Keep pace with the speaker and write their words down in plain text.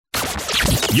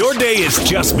Your day is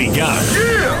just begun.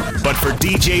 Yeah! But for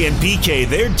DJ and PK,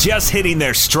 they're just hitting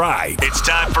their stride. It's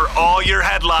time for all your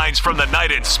headlines from the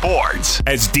night in sports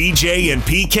as DJ and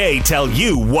PK tell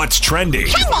you what's trending.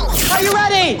 Are you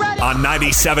ready? On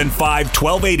 97.5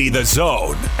 1280 The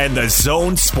Zone and The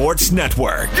Zone Sports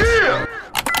Network. Yeah!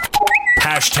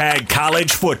 Hashtag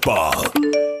college football.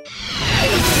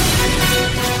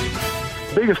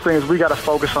 Biggest thing is we got to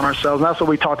focus on ourselves, and that's what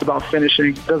we talked about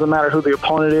finishing. Doesn't matter who the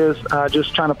opponent is,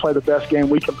 just trying to play the best game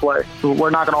we can play.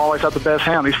 We're not going to always have the best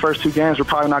hand. These first two games, we're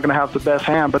probably not going to have the best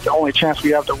hand, but the only chance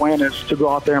we have to win is to go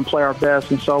out there and play our best.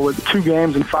 And so with 2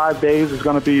 games in 5 days is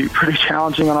going to be pretty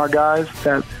challenging on our guys.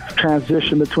 That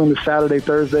transition between the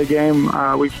Saturday-Thursday game,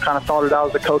 we've kind of thought it out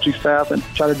as a coaching staff and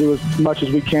try to do as much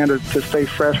as we can to stay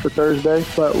fresh for Thursday.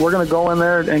 But we're going to go in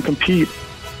there and compete.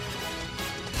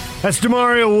 That's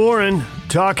Demario Warren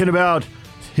talking about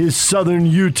his Southern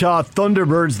Utah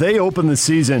Thunderbirds. They open the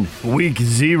season week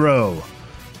 0.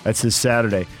 That's this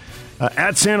Saturday.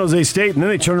 At San Jose State, and then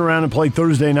they turn around and play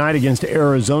Thursday night against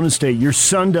Arizona State. Your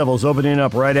Sun Devils opening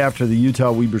up right after the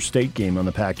Utah-Weber State game on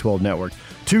the Pac-12 Network.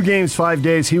 2 games, 5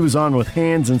 days. He was on with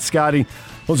Hans and Scotty.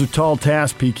 Those are tall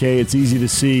tasks, PK. It's easy to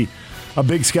see a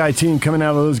Big Sky team coming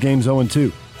out of those games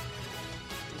 0-2.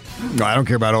 No, I don't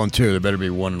care about 0-2. There better be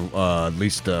at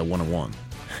least 1-1.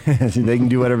 They can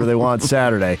do whatever they want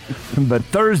Saturday. But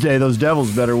Thursday, those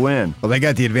Devils better win. Well, they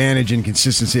got the advantage in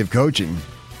consistency of coaching.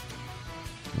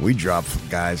 We drop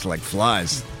guys like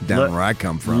flies down where I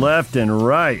come from. Left and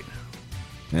right.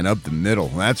 And up the middle.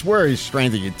 That's where your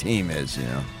strength of your team is, you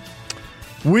know.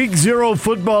 Week 0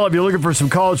 football. If you're looking for some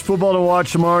college football to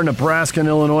watch tomorrow, Nebraska and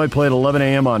Illinois play at 11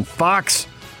 a.m. on Fox.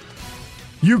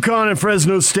 UConn and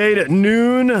Fresno State at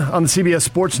noon on the CBS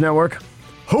Sports Network.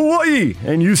 Hawaii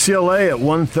and UCLA at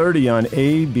 1:30 on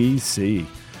ABC.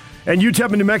 And UTEP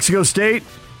and New Mexico State,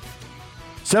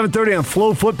 7:30 on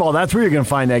Flow Football. That's where you're going to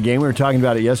find that game. We were talking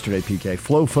about it yesterday, PK.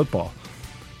 Flow Football.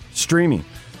 Streaming.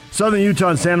 Southern Utah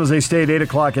and San Jose State, 8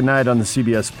 o'clock at night on the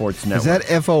CBS Sports Network. Is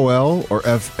that FOL or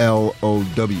FLOW?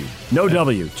 No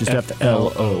W, just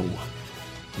FLO.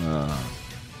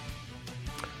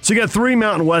 So you got 3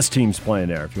 Mountain West teams playing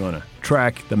there if you want to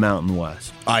track the Mountain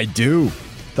West. I do.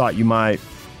 Thought you might.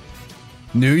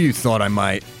 Knew you thought I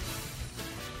might.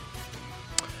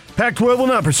 Pac-12 will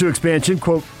not pursue expansion,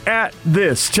 quote, at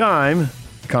this time,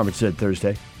 the conference said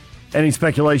Thursday. Any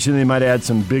speculation they might add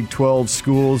some Big 12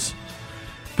 schools.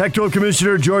 Pac-12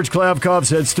 Commissioner George Klavkov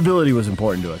said stability was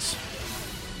important to us.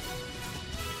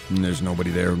 And there's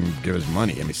nobody there who can give us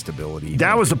money. I mean, stability.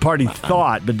 That was the part he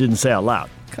thought, but didn't say out loud.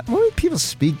 Why do people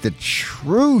speak the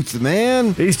truth,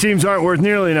 man? These teams aren't worth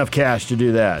nearly enough cash to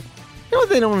do that. You know what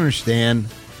they don't understand?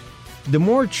 The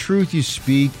more truth you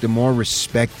speak, the more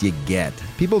respect you get.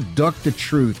 People duck the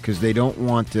truth because they don't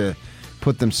want to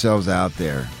put themselves out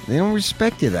there. They don't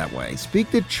respect you that way.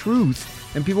 Speak the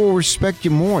truth, and people will respect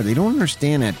you more. They don't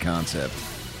understand that concept.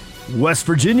 West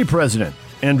Virginia president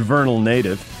and Vernal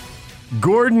native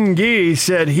Gordon Gee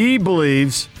said he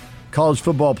believes college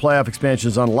football playoff expansion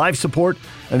is on life support,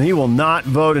 and he will not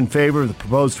vote in favor of the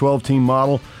proposed 12-team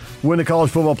model when the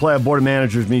College Football Playoff Board of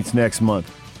Managers meets next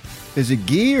month. Is it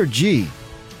Gee or G?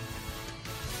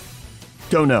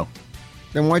 Don't know.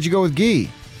 Then why'd you go with Gee?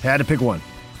 Had to pick one.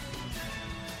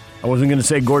 I wasn't going to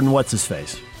say Gordon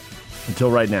What's-His-Face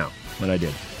until right now, when I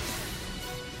did.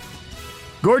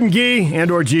 Gordon Gee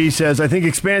and/or G says, I think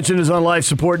expansion is on life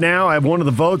support now. I have one of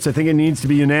the votes. I think it needs to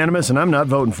be unanimous, and I'm not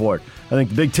voting for it. I think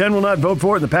the Big Ten will not vote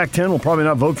for it, and the Pac-10 will probably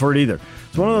not vote for it either.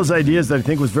 It's one of those ideas that I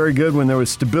think was very good when there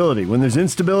was stability. When there's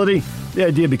instability, the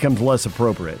idea becomes less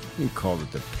appropriate. You called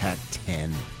it the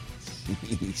Pac-10.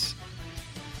 Jeez.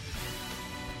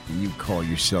 You call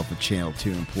yourself a Channel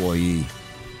 2 employee.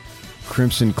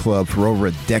 Crimson Club for over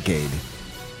a decade.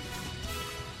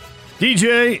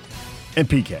 DJ and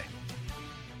PK.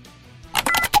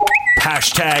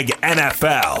 Hashtag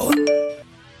NFL.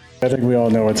 I think we all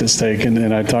know what's at stake,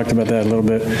 and I talked about that a little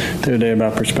bit the other day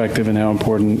about perspective and how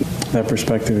important that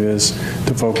perspective is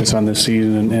to focus on this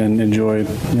season and enjoy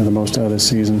the most out of this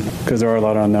season, because there are a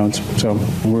lot of unknowns. So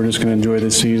we're just going to enjoy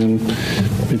this season.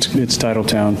 It's title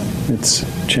town. It's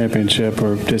championship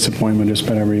or disappointment just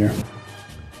about every year.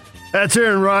 That's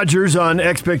Aaron Rodgers on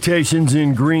expectations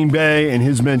in Green Bay, and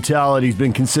his mentality. He's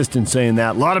been consistent saying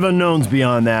that. A lot of unknowns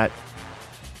beyond that.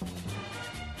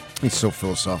 He's so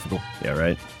philosophical. Yeah,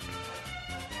 right.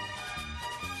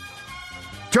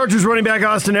 Chargers running back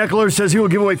Austin Eckler says he will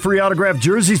give away free autographed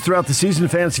jerseys throughout the season to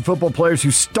fantasy football players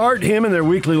who start him in their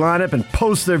weekly lineup and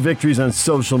post their victories on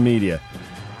social media.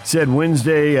 He said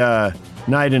Wednesday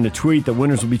night in a tweet that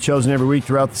winners will be chosen every week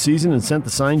throughout the season and sent the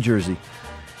signed jersey.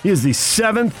 He is the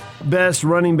 7th best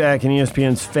running back in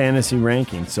ESPN's fantasy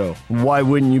ranking, so why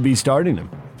wouldn't you be starting him?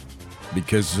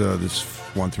 Because this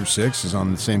 1 through 6 is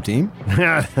on the same team?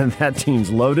 That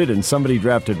team's loaded, and somebody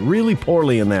drafted really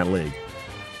poorly in that league.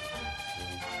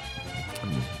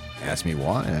 Ask me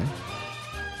why. Eh?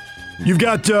 You've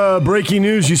got breaking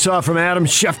news you saw from Adam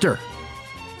Schefter.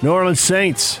 New Orleans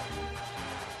Saints.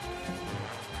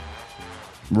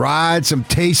 Ride some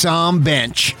Taysom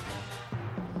bench.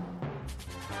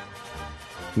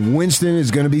 Winston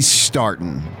is going to be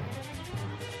starting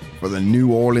for the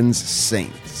New Orleans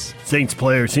Saints. Saints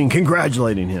player seen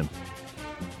congratulating him.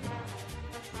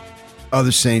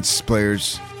 Other Saints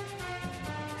players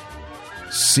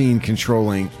seen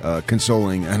consoling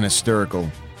an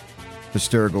hysterical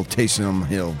Taysom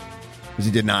Hill because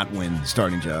he did not win the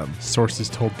starting job. Sources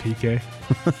told PK.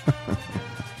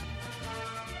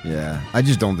 Yeah, I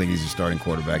just don't think he's a starting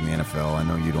quarterback in the NFL. I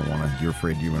know you don't want to. You're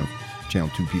afraid Channel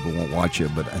 2 people won't watch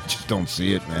it, but I just don't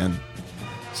see it, man.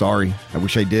 Sorry. I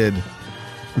wish I did.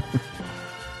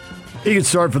 He could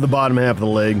start for the bottom half of the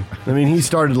league. I mean, he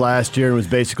started last year and was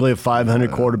basically a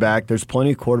 500 quarterback. There's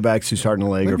plenty of quarterbacks who start in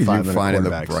the league or 500 finding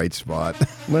quarterbacks. The bright spot.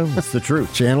 Well, that's the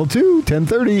truth. Channel 2,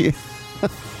 10:30.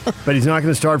 But he's not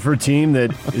going to start for a team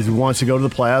that wants to go to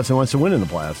the playoffs and wants to win in the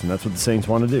playoffs, and that's what the Saints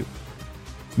want to do.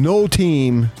 No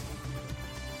team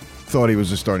thought he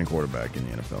was a starting quarterback in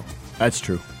the NFL. That's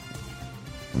true.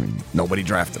 I mean, nobody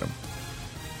drafted him.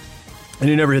 And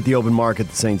he never hit the open market.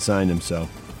 The Saints signed him, so.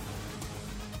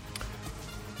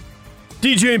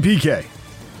 DJ and PK.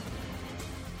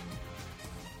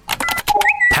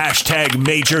 Hashtag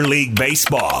Major League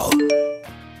Baseball.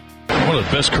 One of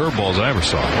the best curveballs I ever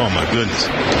saw. Oh, my goodness.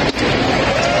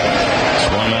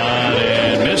 Swung on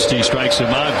and missed. He strikes him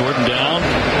out. Gordon down.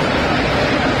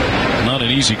 Not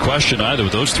an easy question either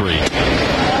with those three.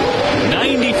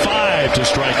 95 to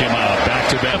strike him out. Back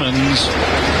to Bevins.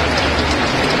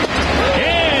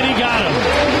 And he got him.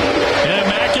 An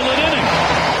immaculate inning.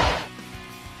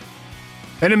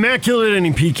 An immaculate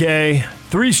inning, PK.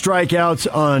 3 strikeouts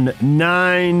on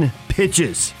 9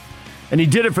 pitches. And he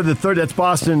did it for the third. That's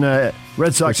Boston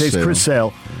Red Sox ace Chris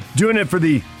Sale. Doing it for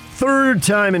the third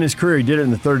time in his career. He did it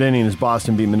in the third inning as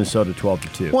Boston beat Minnesota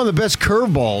 12-2. One of the best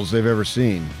curveballs they've ever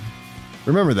seen.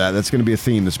 Remember that. That's going to be a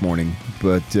theme this morning.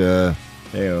 But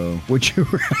would you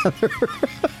rather...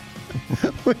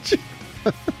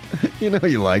 you know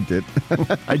you liked it.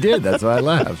 I did. That's why I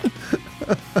laughed.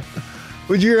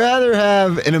 Would you rather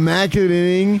have an immaculate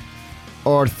inning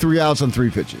or 3 outs on 3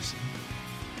 pitches?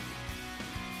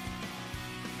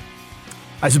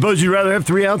 I suppose you'd rather have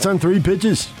 3 outs on 3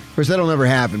 pitches? Of course, that'll never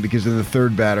happen because then the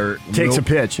third batter takes a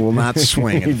pitch. Will not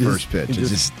swing at the first pitch.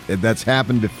 That's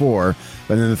happened before,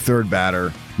 but then the third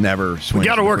batter never swings. We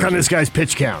got to work on this guy's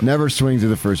pitch count. Never swings to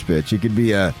the first pitch. It could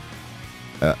be a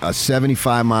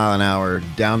 75-mile-an-hour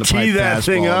down-the-pipe fastball. That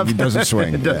thing up. He doesn't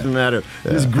swing. It doesn't matter.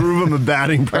 Just groove him a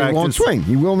batting practice. He won't swing.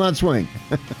 He will not swing.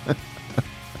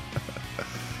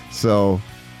 So,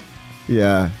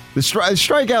 yeah. The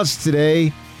strikeouts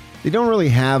today, they don't really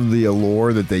have the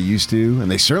allure that they used to, and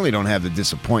they certainly don't have the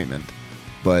disappointment.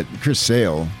 But Chris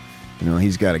Sale,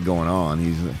 he's got it going on.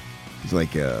 He's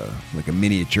like a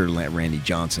miniature Randy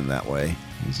Johnson that way.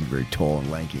 He's very tall and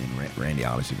lanky, and Randy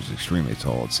obviously was extremely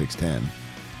tall at 6'10".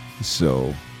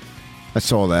 So I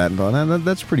saw that and thought,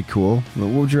 that's pretty cool. What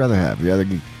would you rather have? You rather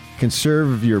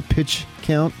conserve your pitch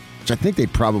count, which I think they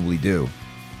probably do.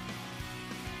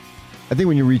 I think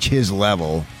when you reach his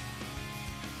level,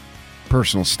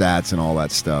 personal stats and all that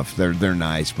stuff, they're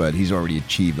nice, but he's already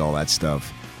achieved all that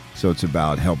stuff. So it's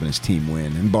about helping his team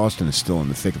win. And Boston is still in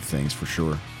the thick of things for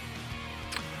sure.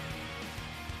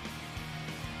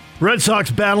 Red Sox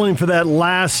battling for that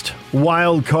last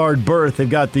wild card berth. They've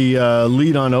got the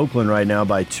lead on Oakland right now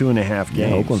by 2.5 games.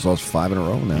 Yeah, Oakland's lost 5 in a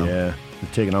row now. Yeah,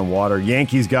 they're taking on water.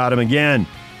 Yankees got him again.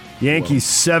 Yankees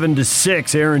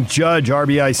 7-6. Aaron Judge,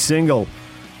 RBI single,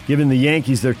 giving the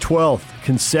Yankees their 12th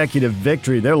consecutive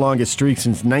victory, their longest streak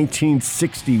since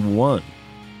 1961.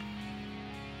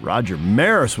 Roger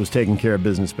Maris was taking care of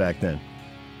business back then.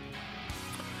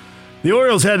 The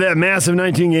Orioles had that massive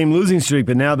 19-game losing streak,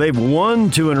 but now they've won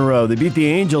 2 in a row. They beat the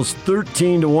Angels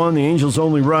 13-1. The Angels'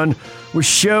 only run was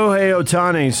Shohei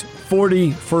Ohtani's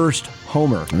 41st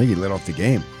homer. I think he lit off the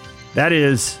game. That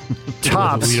is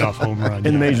tops leadoff home run,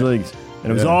 in the major leagues. And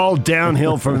it was all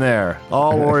downhill from there.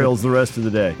 All Orioles the rest of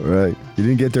the day. Right. You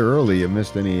didn't get there early. You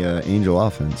missed any Angel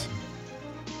offense.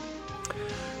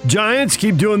 Giants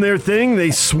keep doing their thing. They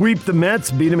sweep the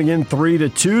Mets, beat them again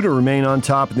 3-2 to remain on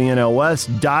top of the NL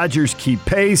West. Dodgers keep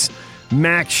pace.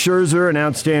 Max Scherzer, an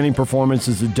outstanding performance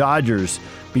as the Dodgers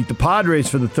beat the Padres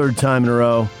for the 3rd time in a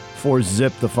row,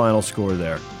 4-zip the final score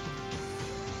there.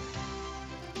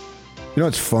 You know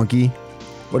what's funky?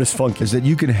 What is funky? Is that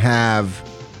you can have...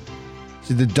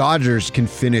 See, the Dodgers can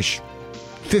finish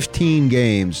 15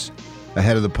 games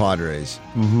ahead of the Padres.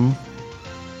 Mm-hmm.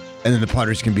 And then the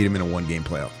Padres can beat them in a one-game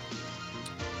playoff.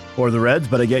 Or the Reds,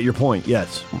 but I get your point,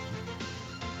 yes.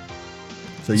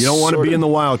 So you don't want to be in the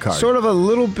wild card. Sort of a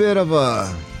little bit of a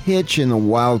hitch in the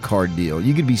wild card deal.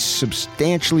 You could be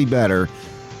substantially better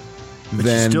but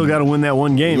you still got to win that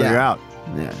one game or you're out.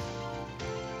 Yeah.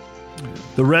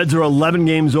 The Reds are 11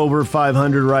 games over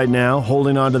 500 right now,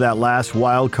 holding on to that last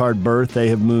wild card berth. They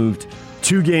have moved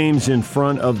 2 games in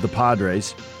front of the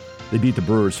Padres. They beat the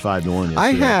Brewers 5-1 yesterday.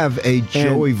 I have a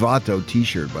Joey Votto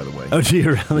T-shirt, by the way. Oh, do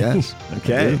you really? Yes.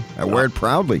 Okay. I wear it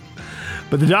proudly.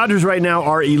 But the Dodgers right now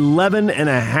are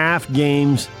 11.5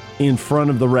 games in front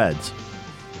of the Reds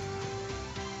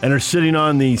and are sitting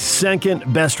on the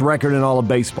second best record in all of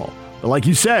baseball. But like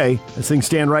you say, as things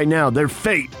stand right now, their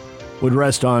fate would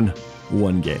rest on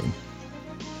one game.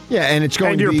 Yeah, and it's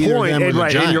going and to your be point, either them or the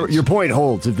Giants. And your point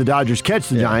holds. If the Dodgers catch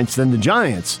the Giants, then the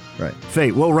Giants'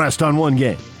 fate will rest on one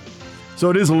game. So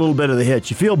it is a little bit of the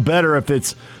hitch. You feel better if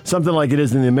it's something like it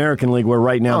is in the American League, where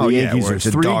right now the Yankees where it's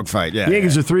a dogfight. The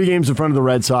Yankees are 3 games in front of the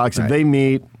Red Sox. If they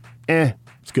meet,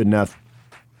 it's good enough.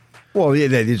 Well, yeah,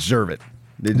 they deserve it.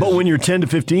 But when you're 10 to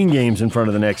 15 games in front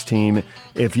of the next team,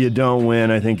 if you don't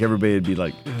win, I think everybody would be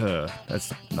like,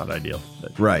 that's not ideal.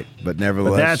 But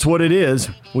nevertheless. But that's what it is.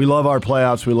 We love our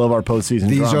playoffs. We love our postseason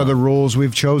These drama. are the rules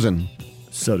we've chosen.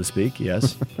 So to speak,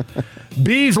 yes.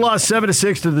 Bees lost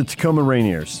 7-6 to the Tacoma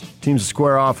Rainiers. Teams will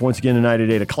square off once again tonight at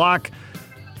 8 o'clock.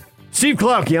 Steve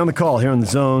Klauke on the call here on the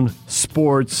Zone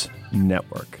Sports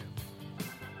Network.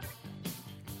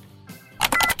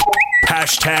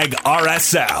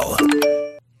 #RSL.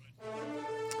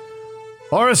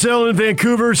 RSL in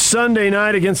Vancouver Sunday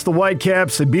night against the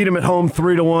Whitecaps. They beat them at home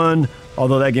 3-1,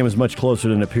 although that game was much closer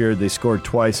than it appeared. They scored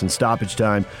twice in stoppage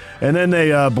time. And then they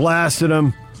blasted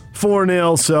them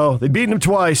 4-0, so they beat them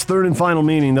twice. Third and final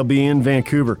meeting, they'll be in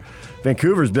Vancouver.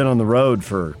 Vancouver's been on the road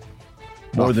for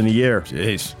more than a year.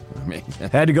 Jeez. I mean,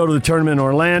 had to go to the tournament in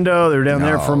Orlando. They were down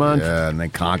there for a month. Yeah, and then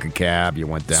CONCACAF, you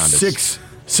went down to six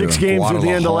games at the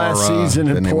end of last season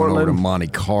in then they Portland. went over to Monte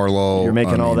Carlo. You're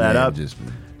making all that up.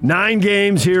 9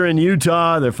 games here in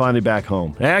Utah. They're finally back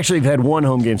home. They actually have had 1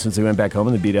 home game since they went back home,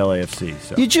 and they beat LAFC.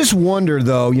 So. You just wonder,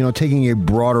 though, taking a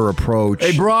broader approach.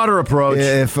 If Cristiano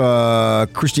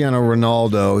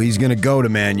Ronaldo, he's going to go to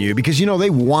Man U because, they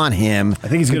want him. I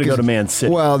think he's going to go to Man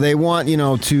City. Well, they want, they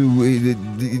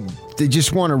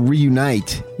just want to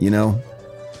reunite,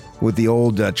 with the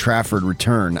old Trafford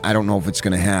return. I don't know if it's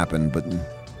going to happen, but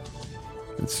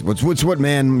it's what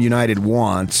Man United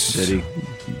wants. City.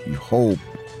 You hope.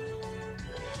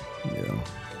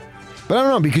 But I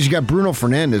don't know, because you got Bruno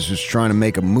Fernandes who's trying to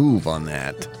make a move on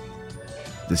that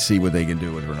to see what they can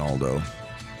do with Ronaldo.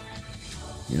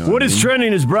 What is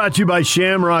trending is brought to you by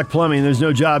Shamrock Plumbing. There's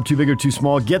no job too big or too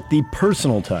small. Get the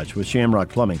personal touch with Shamrock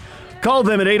Plumbing. Call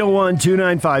them at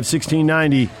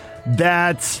 801-295-1690.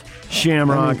 That's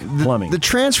Shamrock Plumbing. The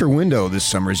transfer window this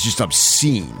summer is just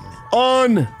obscene.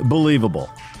 Unbelievable.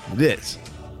 It is.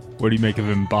 What do you make of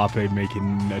Mbappe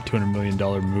making a $200 million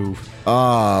move?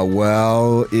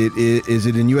 Well, is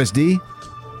it in USD?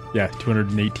 Yeah,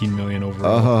 $218 million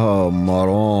overall. Oh,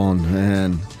 Maron,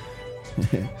 man.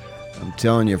 I'm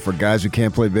telling you, for guys who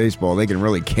can't play baseball, they can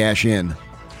really cash in.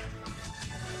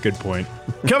 Good point.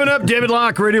 Coming up, David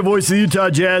Locke, radio voice of the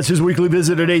Utah Jazz, his weekly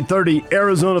visit at 8:30.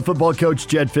 Arizona football coach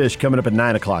Jedd Fisch coming up at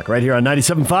 9 o'clock right here on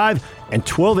 97.5 and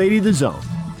 1280 The Zone.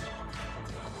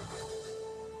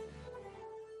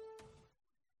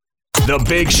 The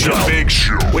Big Show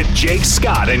with Jake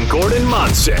Scott and Gordon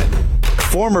Monson.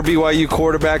 Former BYU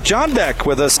quarterback John Beck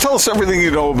with us. Tell us everything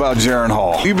you know about Jaren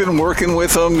Hall. You've been working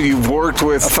with him. You've worked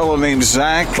with a fellow named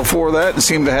Zach before that and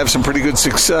seemed to have some pretty good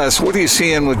success. What are you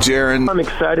seeing with Jaren? I'm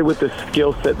excited with the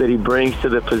skill set that he brings to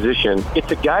the position.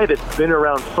 It's a guy that's been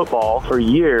around football for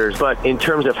years, but in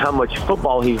terms of how much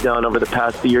football he's done over the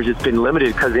past few years, it's been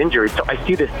limited because of injuries. So I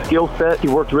see the skill set. He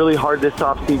worked really hard this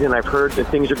offseason. I've heard that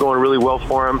things are going really well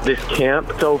for him this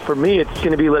camp. So for me, it's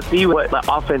going to be, let's see what the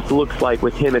offense looks like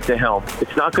with him at the helm.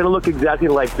 It's not going to look exactly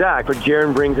like Zach, but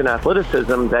Jaren brings an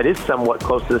athleticism that is somewhat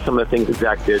close to some of the things that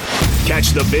Zach did.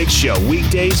 Catch the Big Show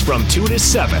weekdays from 2 to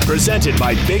 7, presented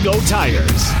by Big O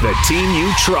Tires, the team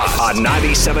you trust, on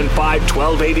 97.5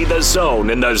 1280 The Zone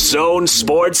and The Zone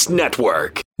Sports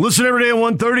Network. Listen every day at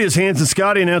 1:30 as Hans and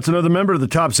Scotty announce another member of the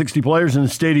top 60 players in the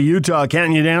state of Utah,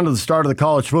 counting you down to the start of the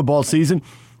college football season.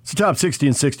 It's the Top 60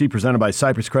 and 60 presented by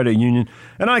Cypress Credit Union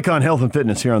and Icon Health and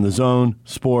Fitness here on the Zone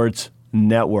Sports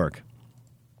Network.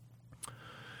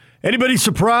 Anybody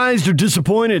surprised or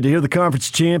disappointed to hear the conference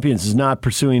champions is not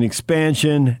pursuing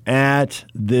expansion at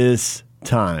this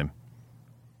time?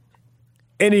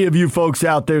 Any of you folks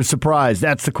out there surprised?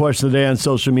 That's the question of the day on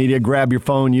social media. Grab your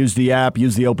phone, use the app,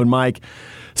 use the open mic.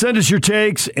 Send us your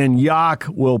takes, and Yak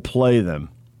will play them.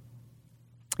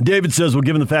 David says, well,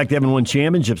 given the fact they haven't won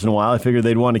championships in a while, I figured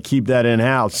they'd want to keep that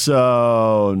in-house.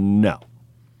 So, no.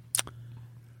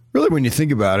 Really, when you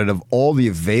think about it, of all the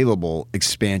available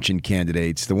expansion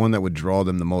candidates, the one that would draw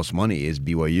them the most money is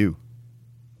BYU.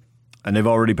 And they've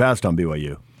already passed on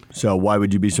BYU. So why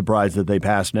would you be surprised that they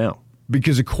passed now?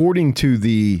 Because according to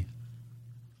the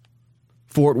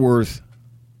Fort Worth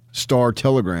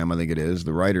Star-Telegram, I think it is,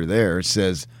 the writer there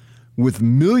says, with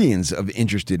millions of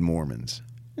interested Mormons,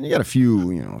 and you got a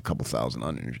few, a couple thousand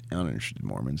uninterested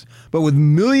Mormons, but with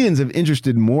millions of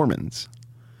interested Mormons,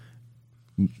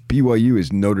 BYU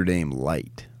is Notre Dame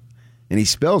Light. And he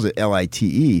spells it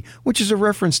Lite, which is a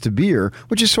reference to beer,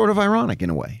 which is sort of ironic in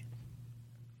a way.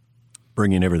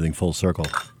 Bringing everything full circle.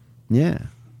 Yeah.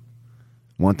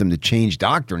 Want them to change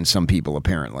doctrine, some people,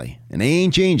 apparently. And they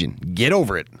ain't changing. Get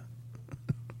over it.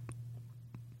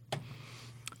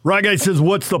 Right Guy says,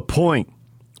 what's the point?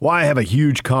 Why have a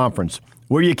huge conference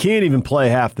where you can't even play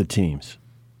half the teams?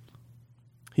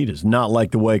 He does not like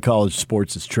the way college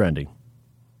sports is trending.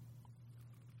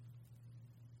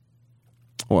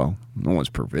 Well, no one's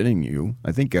preventing you.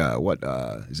 I think, who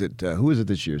is it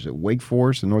this year? Is it Wake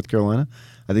Forest in North Carolina?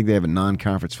 I think they have a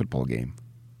non-conference football game.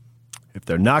 If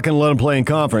they're not going to let them play in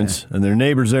conference and their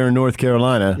neighbors there in North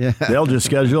Carolina, they'll just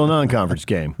schedule a non-conference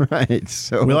game. Right.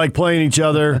 So we like playing each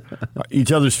other.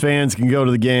 Each other's fans can go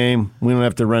to the game. We don't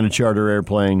have to rent a charter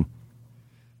airplane.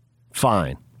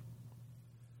 Fine.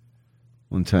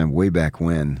 One time, way back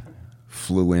when,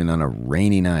 flew in on a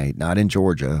rainy night, not in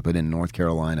Georgia, but in North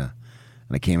Carolina.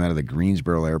 And I came out of the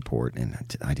Greensboro airport, and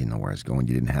I didn't know where I was going.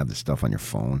 You didn't have the stuff on your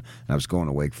phone. And I was going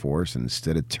to Wake Forest, and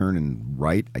instead of turning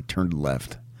right, I turned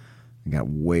left. I got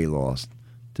way lost.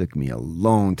 Took me a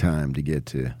long time to get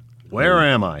to... Where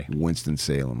am I?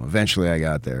 Winston-Salem. Eventually, I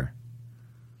got there,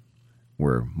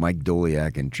 where Mike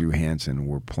Doliak and Drew Hansen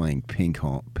were playing ping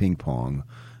pong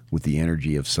with the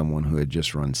energy of someone who had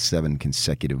just run 7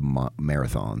 consecutive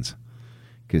marathons,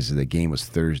 because the game was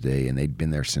Thursday, and they'd been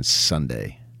there since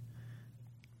Sunday.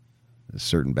 A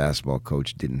certain basketball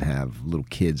coach didn't have little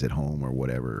kids at home or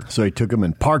whatever. So he took them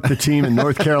and parked the team in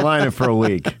North Carolina for a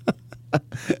week.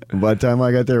 And by the time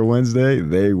I got there Wednesday,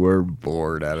 they were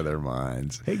bored out of their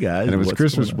minds. Hey, guys. And it was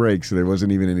Christmas break, so there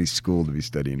wasn't even any school to be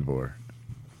studying for.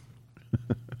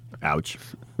 Ouch.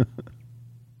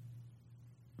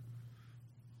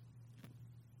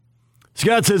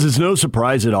 Scott says it's no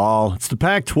surprise at all. It's the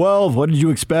Pac-12. What did you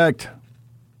expect?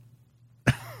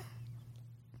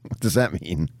 What does that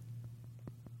mean?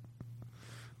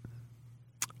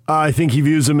 I think he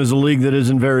views them as a league that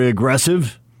isn't very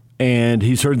aggressive, and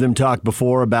he's heard them talk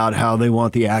before about how they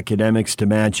want the academics to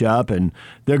match up, and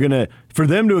for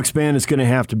them to expand, it's going to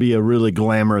have to be a really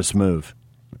glamorous move.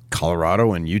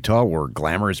 Colorado and Utah were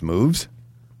glamorous moves?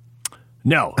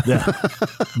 No,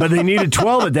 but they needed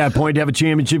 12 at that point to have a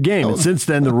championship game. And since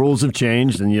then, the rules have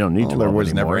changed, and you don't need to. There was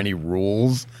anymore. never any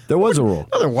rules. There was a rule.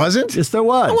 No, there wasn't. Yes, there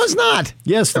was. There was not.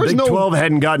 Yes, the Big 12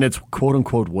 hadn't gotten its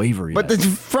quote-unquote waiver yet. But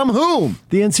from whom?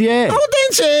 The NCAA. Oh,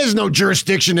 the NCAA has no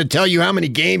jurisdiction to tell you how many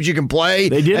games you can play.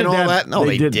 They did and all that. No,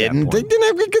 they didn't. They didn't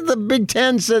have, because the Big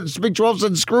 10 said, Big 12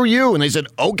 said, screw you, and they said,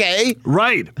 okay.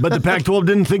 Right, but the Pac-12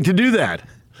 didn't think to do that.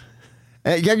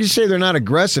 You can say they're not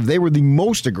aggressive. They were the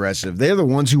most aggressive. They're the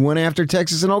ones who went after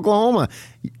Texas and Oklahoma.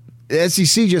 The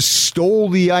SEC just stole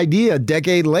the idea a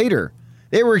decade later.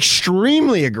 They were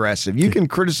extremely aggressive. You can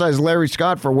criticize Larry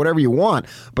Scott for whatever you want,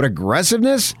 but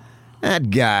aggressiveness?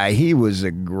 That guy, he was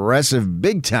aggressive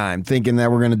big time, thinking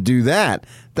that we're going to do that.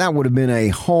 That would have been a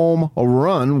home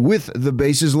run with the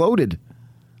bases loaded.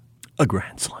 A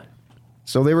grand slam.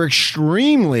 So they were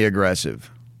extremely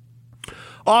aggressive.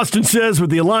 Austin says, with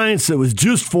the alliance that was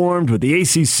just formed with the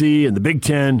ACC and the Big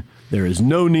Ten, there is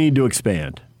no need to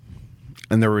expand.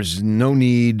 And there was no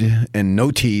need and no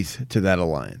teeth to that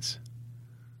alliance.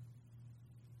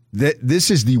 This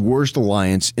is the worst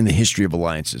alliance in the history of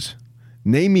alliances.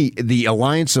 Name me the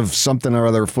alliance of something or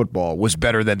other football was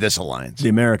better than this alliance. The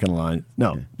American Alliance.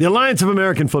 No, the Alliance of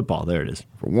American Football. There it is.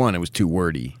 For one, it was too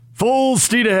wordy. Full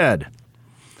steam ahead.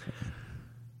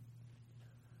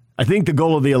 I think the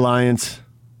goal of the alliance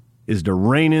is to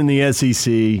rein in the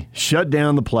SEC, shut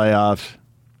down the playoffs,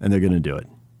 and they're going to do it,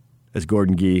 as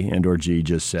Gordon Gee and or G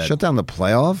just said. Shut down the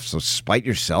playoffs? So spite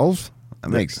yourself?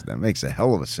 That makes a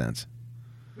hell of a sense.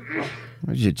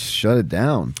 You just shut it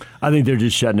down. I think they're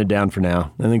just shutting it down for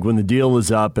now. I think when the deal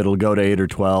is up, it'll go to 8 or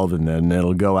 12, and then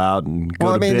it'll go out and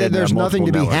go to bid. Well, there's nothing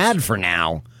to be had for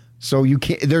now. So you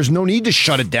can't. There's no need to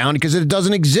shut it down because it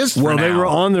doesn't exist for now. Well, they were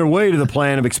on their way to the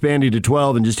plan of expanding to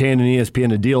 12 and just handing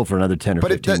ESPN a deal for another 10 or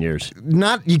 15 years.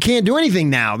 You can't do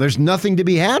anything now. There's nothing to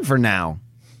be had for now.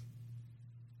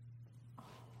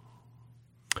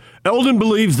 Eldon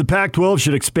believes the Pac-12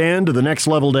 should expand to the next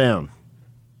level down.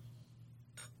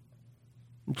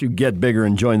 You get bigger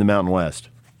and join the Mountain West.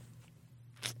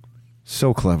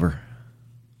 So clever.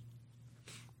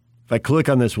 If I click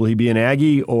on this, will he be an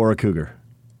Aggie or a Cougar?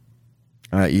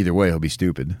 Either way, he'll be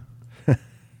stupid.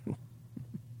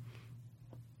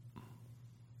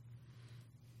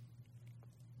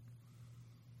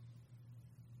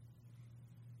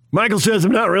 Michael says,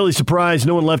 I'm not really surprised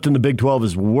no one left in the Big 12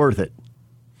 is worth it.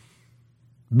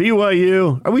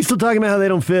 BYU, are we still talking about how they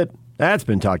don't fit? That's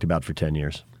been talked about for 10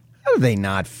 years. How do they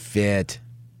not fit?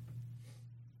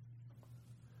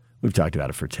 We've talked about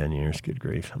it for 10 years. Good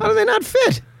grief. How do they not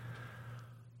fit?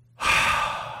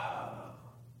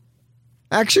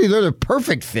 Actually, they're the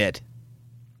perfect fit.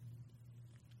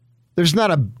 There's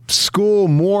not a school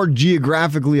more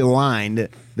geographically aligned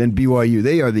than BYU.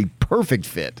 They are the perfect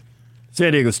fit.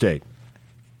 San Diego State.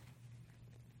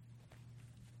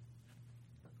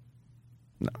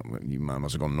 No, you might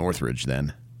as well go Northridge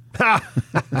then.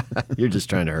 You're just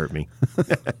trying to hurt me.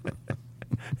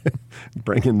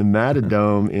 Bringing the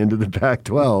Matadome into the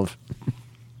Pac-12.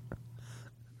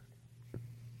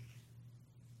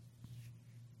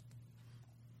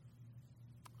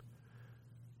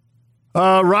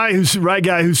 Right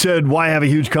guy who said, why have a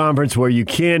huge conference where you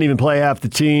can't even play half the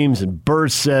teams? And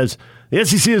Burst says, the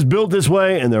SEC is built this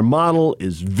way and their model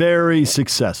is very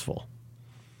successful.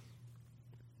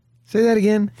 Say that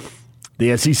again.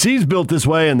 The SEC is built this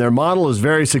way and their model is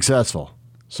very successful.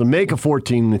 So make a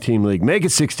 14-team league. Make a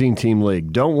 16-team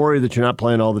league. Don't worry that you're not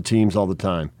playing all the teams all the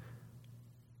time.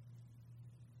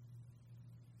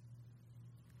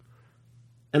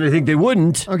 And I think they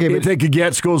wouldn't if they could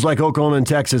get schools like Oklahoma and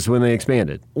Texas when they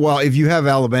expanded. Well, if you have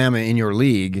Alabama in your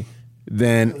league,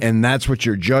 then and that's what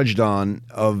you're judged on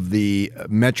of the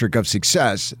metric of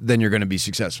success, then you're going to be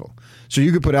successful. So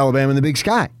you could put Alabama in the Big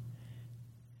Sky.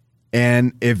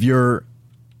 And if you're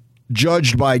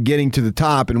judged by getting to the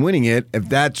top and winning it, if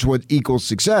that's what equals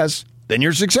success, then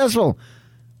you're successful.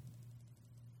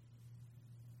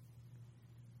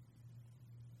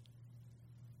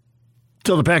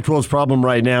 So the Pac-12's problem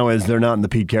right now is they're not in the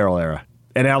Pete Carroll era,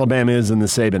 and Alabama is in the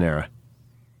Saban era.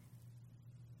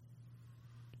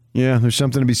 Yeah, there's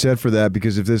something to be said for that,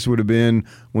 because if this would have been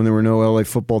when there were no LA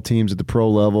football teams at the pro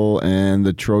level and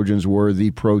the Trojans were the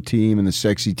pro team and the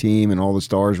sexy team and all the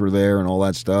stars were there and all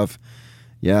that stuff,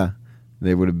 yeah,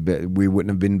 we wouldn't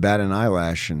have been bat an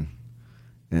eyelash.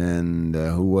 And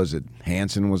who was it?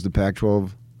 Hansen was the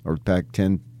Pac-12 or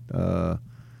Pac-10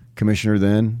 commissioner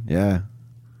then, yeah.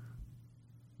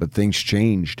 But things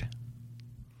changed.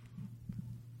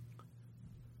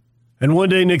 And one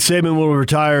day Nick Saban will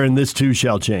retire and this too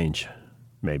shall change.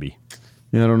 Maybe.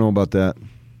 Yeah, I don't know about that.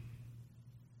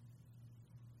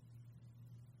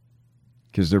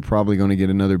 Because they're probably going to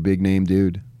get another big-name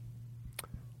dude.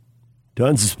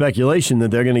 Tons of speculation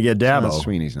that they're going to get Dabo.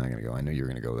 Sweeney's not going to go. I knew you were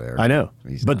going to go there. I know.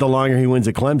 But the longer he wins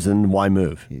at Clemson, why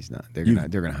move? He's not. They're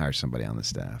going to hire somebody on the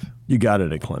staff. You got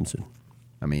it at Clemson.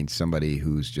 I mean, somebody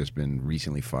who's just been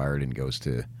recently fired and goes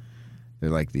to,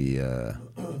 they're like the...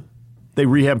 they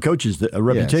rehab coaches'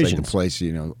 reputations. Yeah, it's like the place,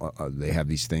 you know, they have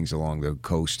these things along the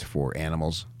coast for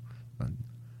animals,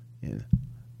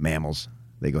 mammals.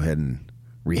 They go ahead and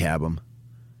rehab them.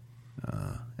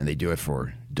 And they do it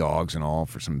for dogs and all,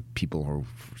 for some people who,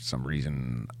 for some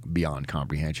reason, beyond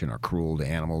comprehension, are cruel to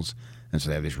animals. And so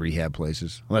they have these rehab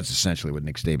places. Well, that's essentially what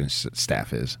Nick Saban's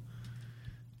staff is.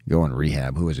 Go on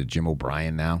rehab. Who is it? Jim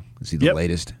O'Brien now? Is he the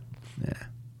latest? Yeah.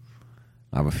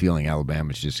 I have a feeling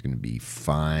Alabama's just going to be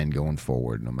fine going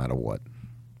forward no matter what.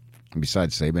 And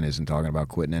besides, Saban isn't talking about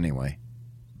quitting anyway.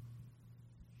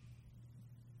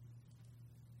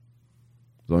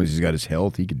 As long as he's got his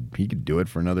health, he could do it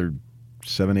for another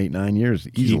 7, 8, 9 years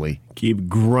easily. Keep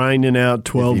grinding out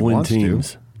 12-win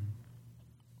teams.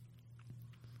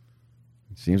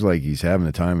 It seems like he's having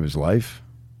the time of his life.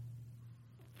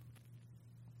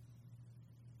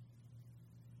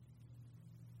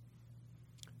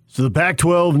 So the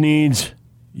Pac-12 needs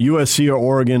USC or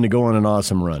Oregon to go on an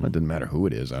awesome run. It doesn't matter who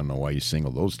it is. I don't know why you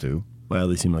single those two. Well,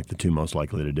 they seem like the two most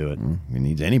likely to do it. It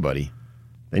needs anybody.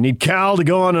 They need Cal to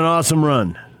go on an awesome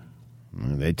run.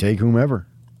 They take whomever.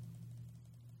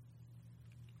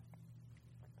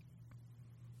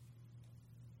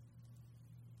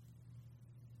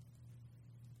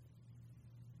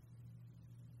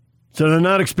 So they're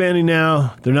not expanding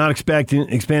now. They're not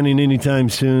expanding anytime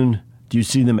soon. Do you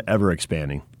see them ever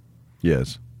expanding?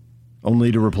 Yes.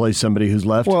 Only to replace somebody who's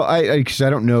left? Well, because I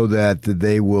don't know that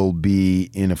they will be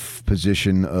in a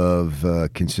position of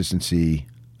consistency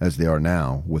as they are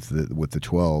now with the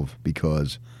 12,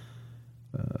 because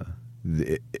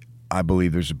I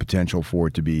believe there's a potential for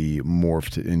it to be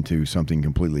morphed into something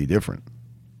completely different.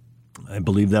 I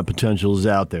believe that potential is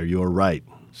out there. You're right.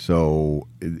 So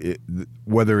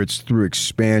whether it's through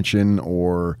expansion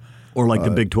or like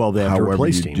the Big 12, they have to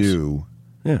replace teams.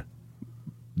 Yeah.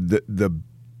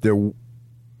 There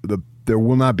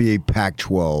will not be a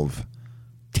Pac-12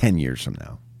 10 years from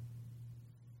now.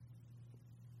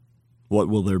 What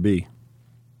will there be?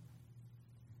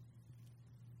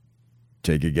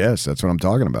 Take a guess. That's what I'm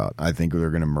talking about. I think they're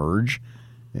going to merge,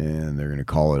 and they're going to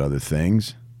call it other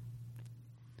things.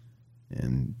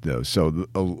 And so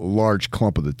a large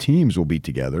clump of the teams will be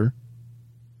together.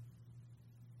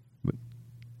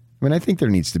 But I think there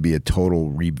needs to be a total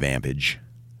revampage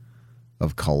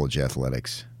of college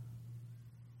athletics.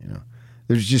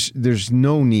 There's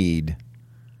no need.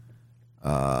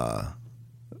 The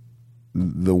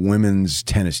women's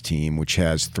tennis team, which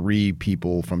has 3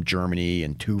 people from Germany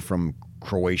and 2 from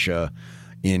Croatia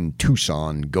in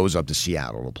Tucson, goes up to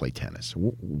Seattle to play tennis.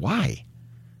 Why?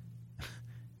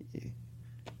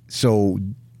 So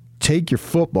take your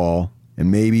football and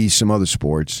maybe some other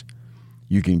sports.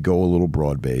 You can go a little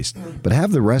broad-based, but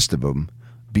have the rest of them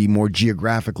be more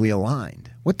geographically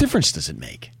aligned. What difference does it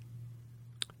make?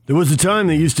 There was a time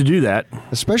they used to do that.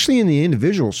 Especially in the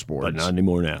individual sports. But not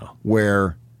anymore now.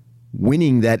 Where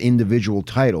winning that individual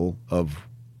title of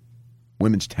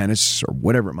women's tennis or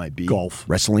whatever it might be. Golf.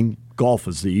 Wrestling. Golf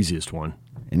is the easiest one.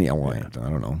 I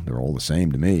don't know. They're all the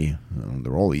same to me.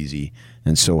 They're all easy.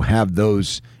 And so have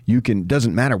those.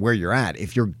 Doesn't matter where you're at.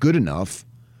 If you're good enough,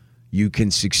 you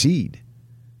can succeed.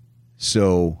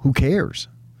 So who cares?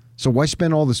 So why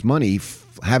spend all this money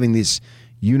having this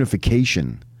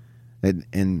unification?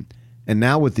 And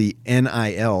now with the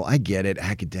NIL, I get it.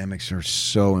 Academics are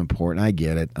so important. I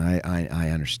get it. I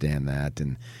understand that.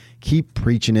 And keep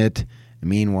preaching it.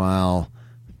 Meanwhile,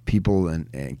 people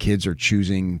and kids are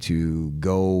choosing to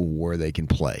go where they can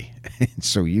play.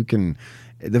 So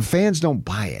the fans don't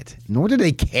buy it, nor do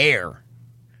they care.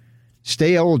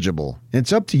 Stay eligible.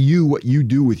 It's up to you what you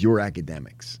do with your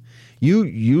academics. You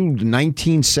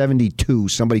 1972,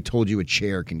 somebody told you a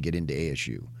chair can get into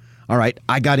ASU. All right,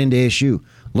 I got into ASU.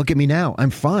 Look at me now. I'm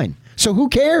fine. So who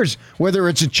cares whether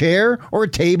it's a chair or a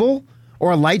table or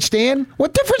a light stand?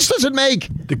 What difference does it make?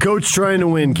 The coach trying to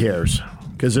win cares,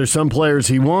 because there's some players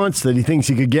he wants that he thinks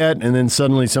he could get, and then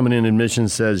suddenly someone in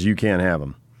admissions says you can't have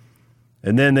them.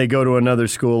 And then they go to another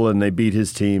school and they beat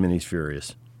his team and he's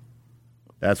furious.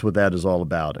 That's what that is all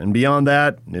about. And beyond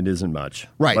that, it isn't much.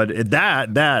 Right. But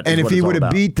that and if he would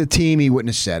have beat the team, he wouldn't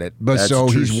have said it. But so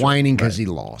he's whining because he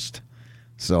lost.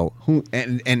 So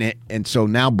so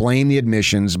now blame the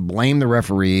admissions, blame the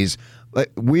referees.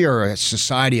 We are a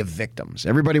society of victims.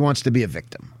 Everybody wants to be a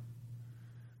victim.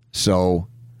 So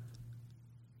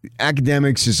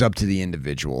academics is up to the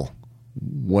individual,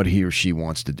 what he or she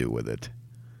wants to do with it.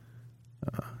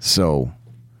 So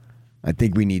I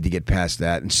think we need to get past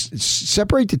that and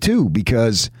separate the two,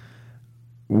 because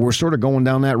we're sort of going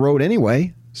down that road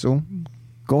anyway. So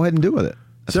go ahead and do with it.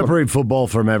 Separate football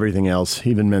from everything else,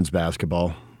 even men's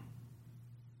basketball.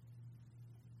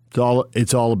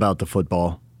 It's all about the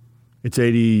football. It's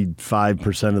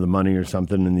 85% of the money or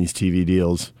something in these TV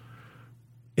deals.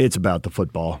 It's about the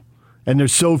football. And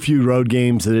there's so few road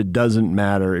games that it doesn't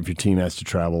matter if your team has to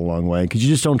travel a long way, because you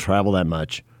just don't travel that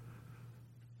much.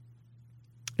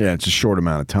 Yeah, it's a short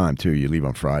amount of time, too. You leave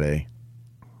on Friday.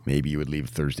 Maybe you would leave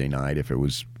Thursday night if it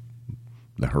was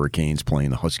the Hurricanes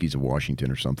playing the Huskies of Washington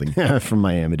or something. From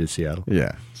Miami to Seattle.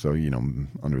 Yeah, so,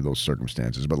 under those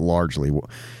circumstances, but largely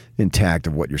intact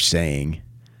of what you're saying.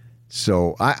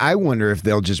 So I wonder if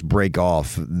they'll just break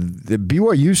off. The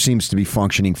BYU seems to be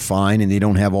functioning fine, and they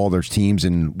don't have all their teams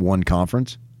in one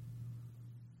conference.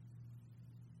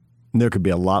 There could be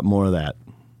a lot more of that.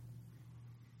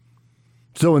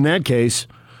 So in that case,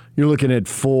 you're looking at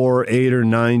 4, 8, or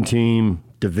 9 team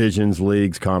divisions,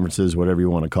 leagues, conferences, whatever you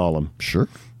want to call them. Sure.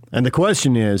 And the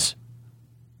question is,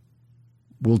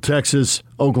 will Texas,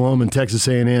 Oklahoma, and Texas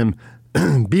A&M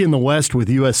be in the West with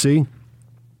USC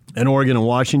and Oregon and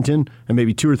Washington and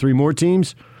maybe 2 or 3 more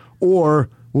teams? Or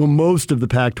will most of the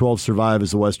Pac-12 survive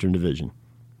as the Western Division?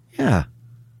 Yeah.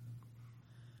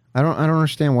 I don't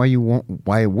understand why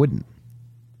it wouldn't.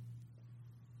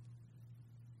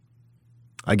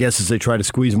 I guess as they try to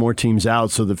squeeze more teams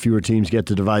out so that fewer teams get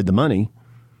to divide the money.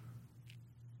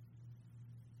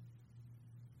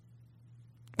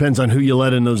 Depends on who you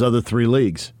let in those other 3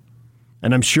 leagues.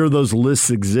 And I'm sure those lists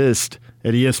exist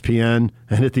at ESPN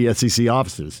and at the SEC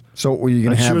offices. So are you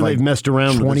going to have they've messed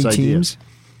around 20 with this teams?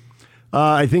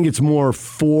 I think it's more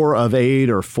 4 of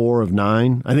 8 or 4 of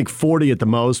 9. I think 40 at the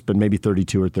most, but maybe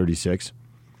 32 or 36.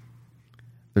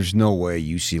 There's no way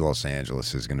UC Los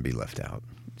Angeles is going to be left out.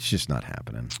 It's just not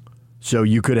happening. So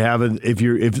you could have it if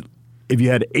you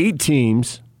had 8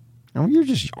 teams. Oh, you're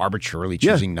just arbitrarily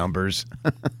choosing numbers.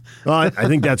 Well, I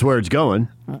think that's where it's going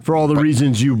for all the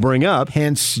reasons you bring up.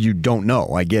 Hence, you don't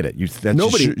know. I get it.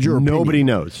 Nobody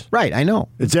knows. Right, I know.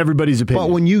 It's everybody's opinion.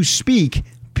 But when you speak,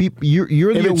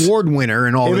 you're the award winner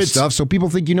and all this stuff, so people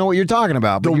think you know what you're talking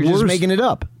about, but you're just making it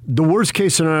up. The worst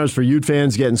case scenarios for Ute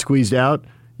fans getting squeezed out: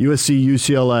 USC,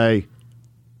 UCLA,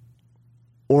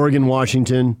 Oregon,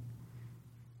 Washington,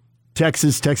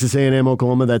 Texas A&M,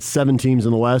 Oklahoma. That's 7 teams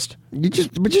in the West.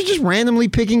 But you're just randomly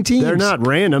picking teams. They're not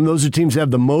random. Those are teams that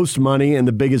have the most money and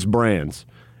the biggest brands,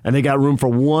 and they got room for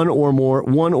 1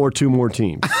 or 2 more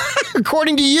teams.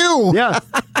 According to you. Yeah.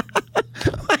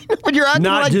 But you're acting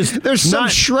like there's some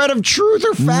shred of truth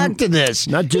or fact to this.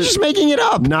 You're just making it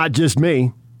up. Not just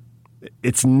me.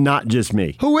 It's not just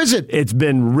me. Who is it? It's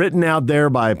been written out there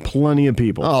by plenty of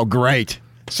people. Oh, great.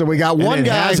 So we got one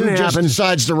guy who just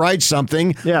decides to write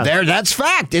something. Yeah. That's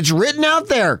fact. It's written out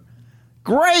there.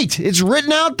 Great. It's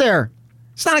written out there.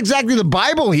 It's not exactly the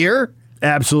Bible here.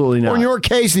 Absolutely not. Or in your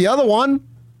case, the other one.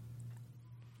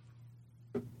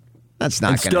 That's not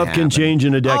going to happen. Stuff can change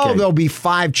in a decade. Oh, there'll be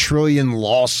 5 trillion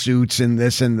lawsuits and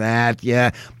this and that.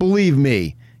 Yeah, believe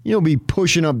me. You'll be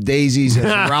pushing up daisies, as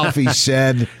Ralphie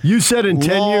said. You said in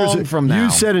 10 years from now. You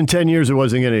said in 10 years it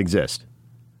wasn't going to exist.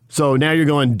 So now you're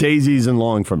going daisies and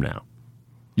long from now.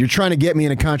 You're trying to get me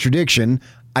in a contradiction.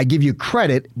 I give you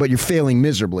credit, but you're failing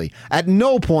miserably. At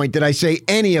no point did I say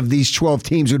any of these 12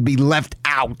 teams would be left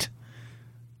out.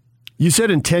 You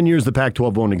said in 10 years the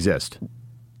Pac-12 won't exist.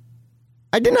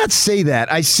 I did not say that.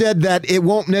 I said that it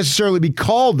won't necessarily be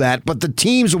called that, but the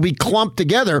teams will be clumped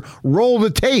together. Roll the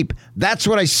tape. That's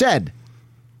what I said.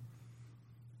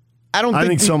 I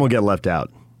think some will get left out.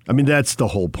 I mean, that's the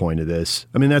whole point of this.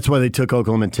 I mean, that's why they took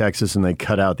Oklahoma and Texas and they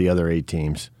cut out the other 8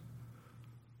 teams.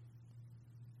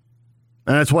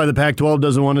 And that's why the Pac-12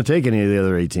 doesn't want to take any of the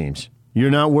other 8 teams.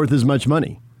 You're not worth as much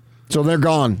money. So they're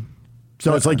gone.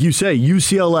 So it's like you say,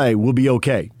 UCLA will be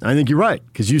okay. I think you're right,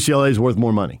 because UCLA is worth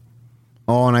more money.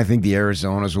 Oh, and I think the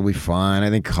Arizonas will be fine. I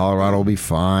think Colorado will be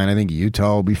fine. I think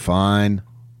Utah will be fine.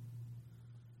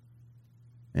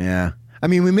 Yeah. I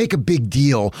mean, we make a big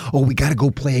deal. Oh, we got to go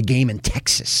play a game in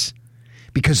Texas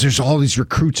because there's all these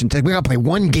recruits in Texas. We got to play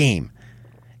one game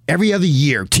every other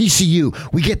year.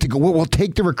 TCU, we get to go. We'll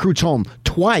take the recruits home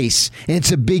twice, and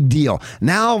it's a big deal.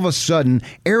 Now, all of a sudden,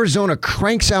 Arizona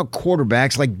cranks out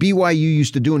quarterbacks like BYU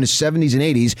used to do in the 70s and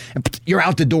 80s, and you're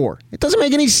out the door. It doesn't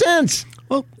make any sense.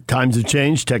 Well, times have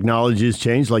changed. Technology has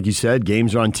changed. Like you said,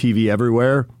 games are on TV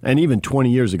everywhere. And even 20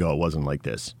 years ago, it wasn't like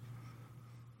this.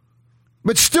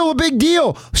 But still a big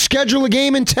deal. Schedule a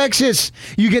game in Texas.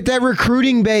 You get that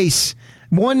recruiting base.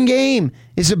 One game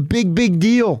is a big, big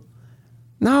deal.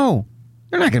 No,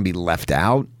 they're not going to be left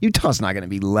out. Utah's not going to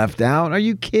be left out. Are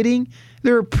you kidding?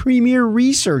 They're a premier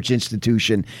research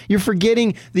institution. You're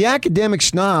forgetting the academic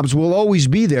snobs will always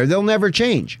be there. They'll never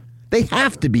change. They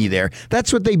have to be there.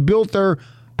 That's what they built their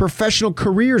professional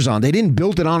careers on. They didn't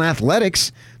build it on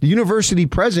athletics. The university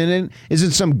president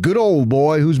isn't some good old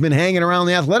boy who's been hanging around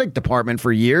the athletic department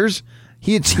for years.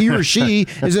 He or she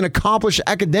is an accomplished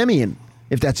academician,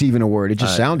 if that's even a word. It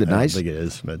just sounded nice. I don't think it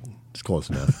is, but it's close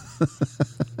enough.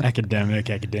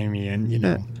 Academician, you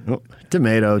know. Oh,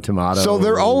 tomato. So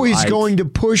they're always going to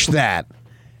push that.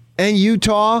 And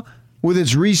Utah, with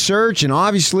its research and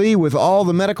obviously with all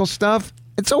the medical stuff,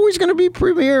 it's always going to be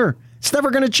premier. It's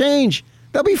never going to change.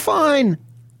 They'll be fine.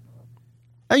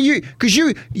 Because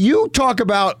you talk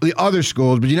about the other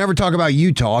schools, but you never talk about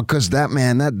Utah because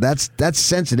that's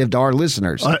sensitive to our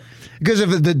listeners. Because if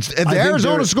the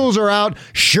Arizona schools are out,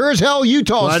 sure as hell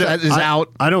Utah is out.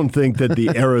 I don't think that the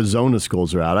Arizona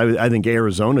schools are out. I think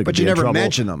Arizona could be in trouble. But you never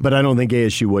mention them. But I don't think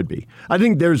ASU would be. I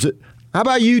think there's How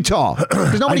about Utah?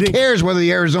 Because nobody cares whether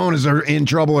the Arizonas are in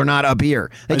trouble or not up here.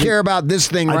 They care about this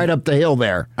thing right up the hill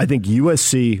there. I think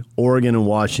USC, Oregon, and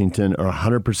Washington are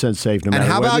 100% safe no matter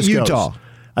where this goes. And how about Utah?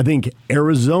 I think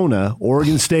Arizona,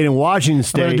 Oregon State, and Washington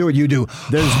State. I'm going to do what you do.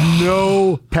 There's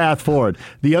no path forward.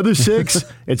 The other 6,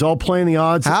 it's all playing the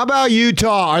odds. How about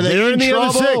Utah? Are they in the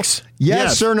trouble? Other 6.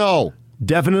 Yes or no?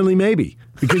 Definitely maybe.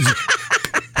 Because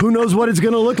who knows what it's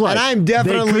going to look like. And I'm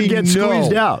definitely they could get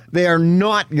squeezed out. They are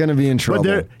not going to be in trouble.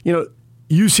 But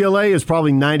UCLA is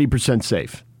probably 90%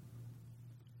 safe.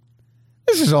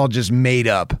 This is all just made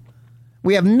up.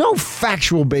 We have no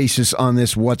factual basis on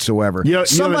this whatsoever.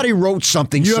 Somebody wrote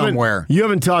something somewhere. You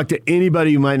haven't talked to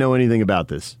anybody who might know anything about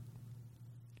this.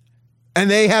 And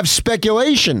they have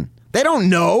speculation. They don't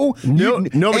know.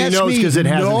 Nobody knows because it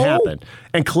hasn't happened.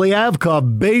 And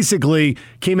Klyavkov basically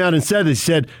came out and said this. He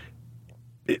said,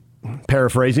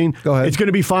 paraphrasing, go ahead. It's going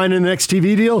to be fine in the next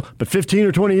TV deal, but 15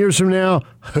 or 20 years from now,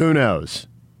 who knows?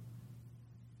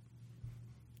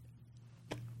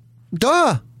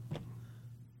 Duh.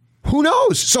 Who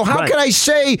knows? So how can I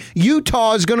say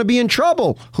Utah is going to be in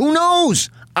trouble? Who knows?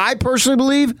 I personally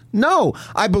believe no.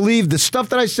 I believe the stuff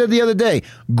that I said the other day,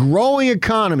 growing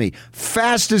economy,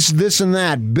 fastest this and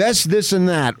that, best this and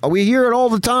that. We hear it all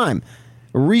the time.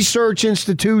 Research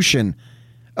institution.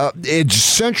 It's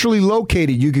centrally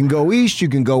located. You can go east, you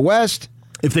can go west.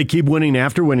 If they keep winning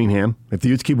after Winningham, if the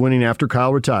Utes keep winning after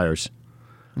Kyle retires.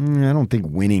 I don't think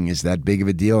winning is that big of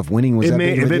a deal. If winning was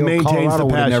big of a deal, Colorado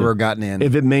would have never gotten in.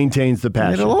 If it maintains the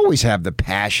passion. It'll always have the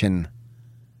passion.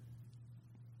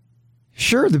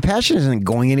 Sure, the passion isn't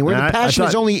going anywhere. The passion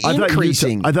is only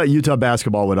increasing. I thought Utah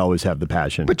basketball would always have the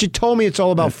passion. But you told me it's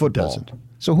all about football. Doesn't.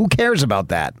 So who cares about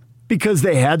that? Because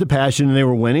they had the passion and they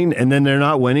were winning, and then they're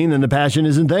not winning, and the passion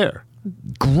isn't there.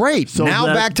 Great. So now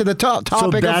back to the topic of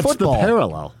football. So that's the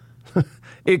parallel.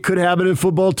 It could happen in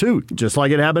football, too, just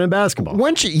like it happened in basketball.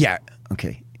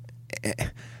 Okay.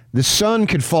 The sun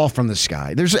could fall from the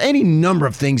sky. There's any number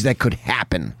of things that could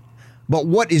happen. But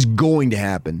what is going to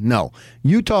happen? No.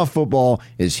 Utah football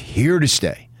is here to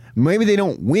stay. Maybe they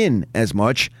don't win as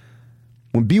much.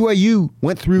 When BYU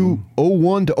went through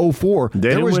 01 to 04,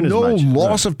 there was no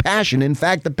loss of passion. In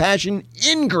fact, the passion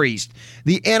increased.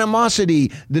 The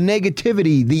animosity, the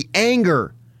negativity, the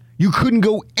anger. You couldn't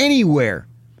go anywhere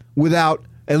without,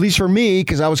 at least for me,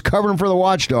 because I was covering for the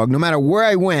Watchdog, no matter where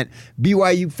I went,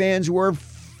 BYU fans were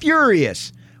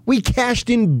furious. We cashed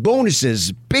in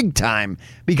bonuses big time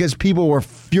because people were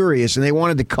furious and they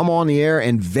wanted to come on the air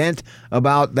and vent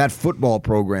about that football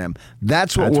program.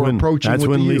 That's we're approaching with the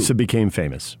U. That's when Lisa became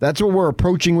famous. That's what we're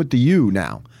approaching with the U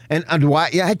now. And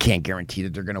I can't guarantee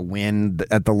that they're going to win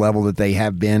at the level that they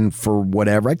have been for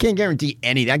whatever. I can't guarantee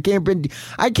anything.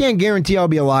 I can't guarantee I'll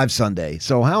be alive Sunday.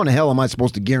 So how in the hell am I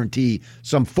supposed to guarantee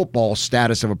some football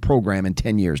status of a program in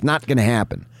 10 years? Not going to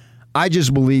happen. I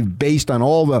just believe, based on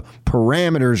all the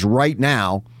parameters right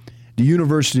now, the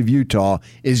University of Utah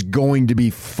is going to be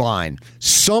fine.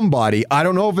 Somebody, I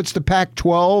don't know if it's the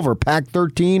Pac-12 or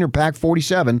Pac-13 or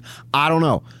Pac-47, I don't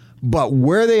know. But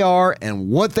where they are and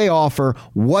what they offer,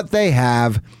 what they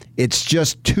have, it's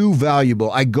just too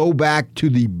valuable. I go back to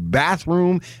the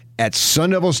bathroom at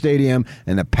Sun Devil Stadium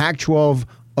and the Pac-12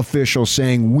 official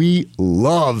saying we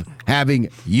love having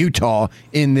Utah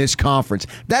in this conference.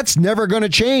 That's never going to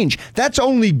change. That's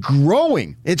only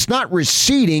growing. It's not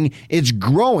receding, it's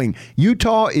growing.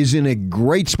 Utah is in a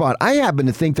great spot. I happen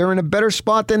to think they're in a better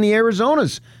spot than the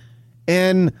Arizonas.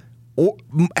 And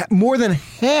more than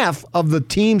half of the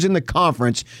teams in the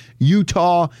conference,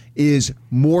 Utah is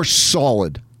more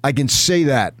solid. I can say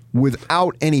that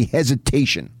without any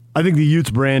hesitation. I think the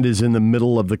Utes brand is in the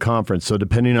middle of the conference, so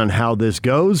depending on how this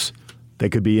goes, they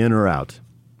could be in or out.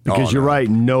 Because you're right,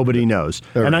 nobody knows.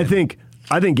 And I think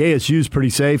ASU is pretty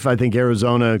safe. I think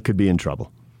Arizona could be in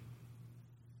trouble.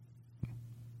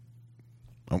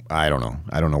 I don't know.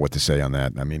 I don't know what to say on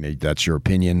that. I mean, that's your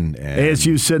opinion.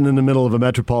 ASU's sitting in the middle of a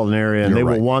metropolitan area, and they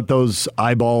will want those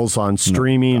eyeballs on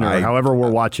streaming or however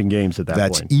we're watching games at that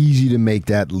point. That's easy to make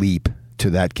that leap to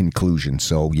that conclusion.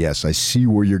 So, yes, I see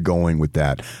where you're going with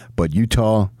that. But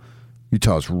Utah's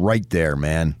right there,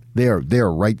 man. They are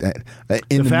right in the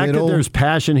middle. The fact that there's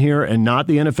passion here and not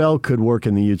the NFL could work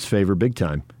in the Utes' favor big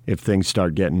time if things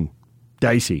start getting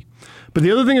dicey. But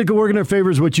the other thing that could work in their favor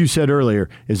is what you said earlier,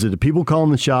 is that the people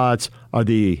calling the shots are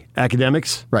the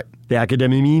academics. Right. The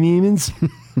academians.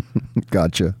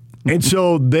 Gotcha. And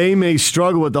so they may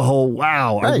struggle with the whole,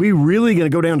 are we really going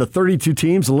to go down to 32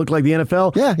 teams and look like the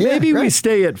NFL? Yeah, Maybe we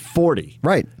stay at 40.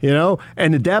 Right. You know?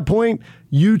 And at that point,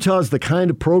 Utah's the kind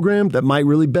of program that might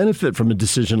really benefit from a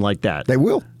decision like that. They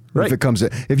will. Right. If it comes to,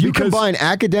 if you combine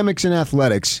academics and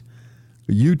athletics,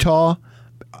 Utah,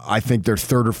 I think they're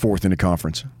third or fourth in the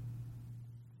conference.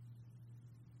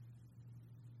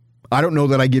 I don't know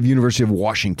that I give University of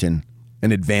Washington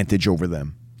an advantage over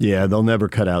them. Yeah, they'll never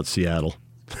cut out Seattle.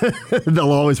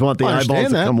 They'll always want the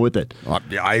eyeballs that come with it.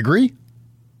 I agree.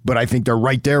 But I think they're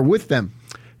right there with them.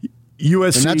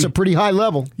 USC. And that's a pretty high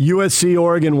level. USC,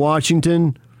 Oregon,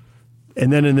 Washington.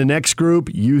 And then in the next group,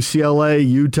 UCLA,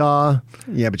 Utah.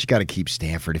 Yeah, but you got to keep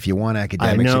Stanford if you want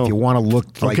academics. If you want to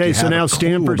look like you have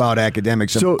Stanford about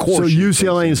academics, of course. So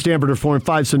UCLA and Stanford are 4 and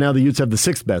 5. So now the Utes have the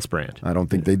 6th best brand. I don't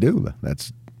think they do.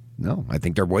 No, I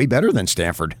think they're way better than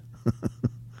Stanford.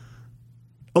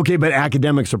 Okay, but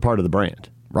academics are part of the brand.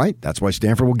 Right. That's why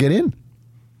Stanford will get in.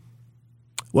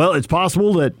 Well, it's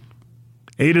possible that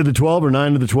 8 of the 12 or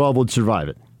 9 of the 12 would survive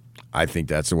it. I think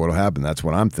that's what will happen. That's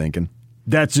what I'm thinking.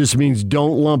 That just means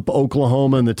don't lump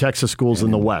Oklahoma and the Texas schools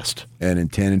in the West. And in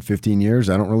 10 and 15 years,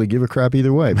 I don't really give a crap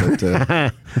either way. But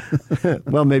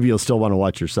well, maybe you'll still want to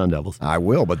watch your Sun Devils. I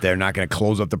will, but they're not going to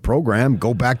close up the program,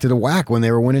 go back to the WAC when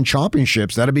they were winning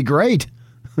championships. That'd be great.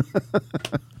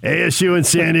 ASU and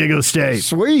San Diego State.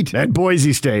 Sweet. And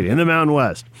Boise State in the Mountain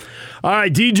West. All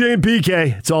right, DJ and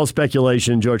PK, it's all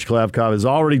speculation. George Klavkov has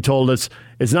already told us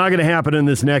it's not going to happen in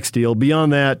this next deal.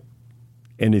 Beyond that,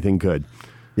 anything could.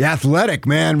 The Athletic,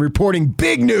 man, reporting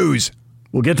big news.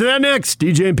 We'll get to that next.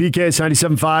 DJ and PK,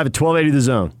 97.5 at 1280 The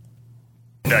Zone.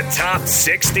 The Top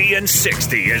 60 and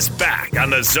 60 is back on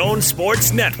the Zone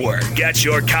Sports Network. Get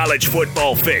your college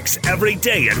football fix every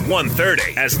day at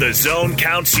 1:30 as the Zone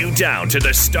counts you down to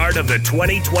the start of the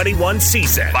 2021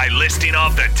 season by listing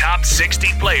off the top 60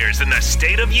 players in the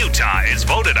state of Utah as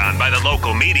voted on by the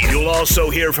local media. You'll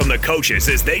also hear from the coaches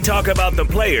as they talk about the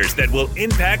players that will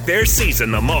impact their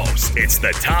season the most. It's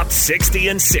the Top 60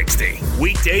 and 60.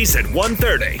 Weekdays at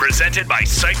 1:30. Presented by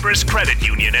Cypress Credit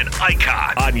Union and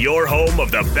Icon on your home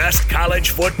of the best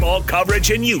college football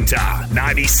coverage in Utah.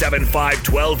 97.5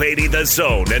 1280 The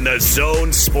Zone and the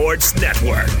Zone Sports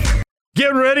Network.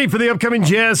 Getting ready for the upcoming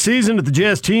Jazz season at the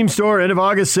Jazz Team Store. End of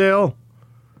August sale.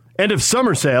 End of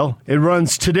summer sale. It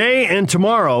runs today and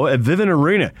tomorrow at Vivint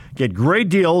Arena. Get great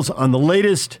deals on the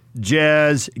latest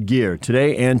Jazz gear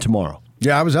today and tomorrow.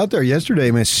 Yeah, I was out there yesterday.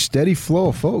 A steady flow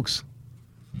of folks.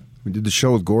 We did the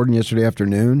show with Gordon yesterday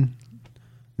afternoon.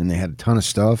 And they had a ton of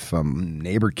stuff.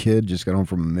 Neighbor kid just got home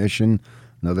from a mission.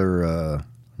 Another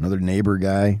neighbor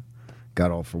guy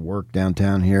got off for work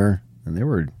downtown here. And there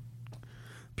were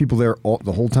people there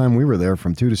the whole time we were there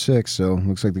from 2 to 6. So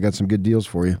looks like they got some good deals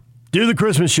for you. Do the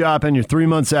Christmas shopping. You're 3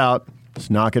 months out.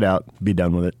 Just knock it out. Be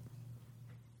done with it.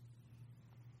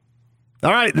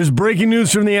 All right, there's breaking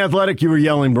news from The Athletic. You were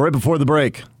yelling right before the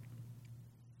break.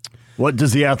 What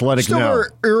does The Athletic know?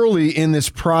 Still early in this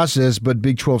process, but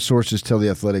Big 12 sources tell The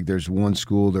Athletic there's one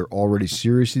school they're already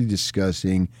seriously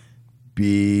discussing,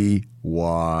 BYU.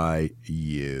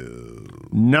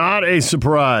 Not a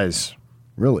surprise.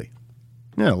 Really?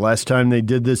 Yeah, last time they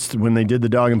did this, when they did the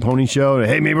Dog and Pony Show,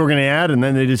 hey, maybe we're going to add, and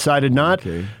then they decided not.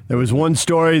 Okay. There was one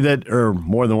story or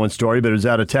more than one story, but it was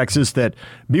out of Texas, that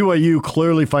BYU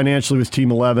clearly financially was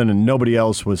Team 11 and nobody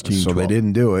else was Team 12. So they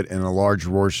didn't do it, and a large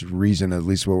reason, at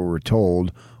least what we were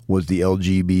told, was the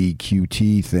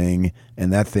LGBTQT thing,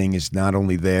 and that thing is not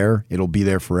only there, it'll be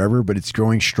there forever, but it's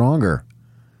growing stronger.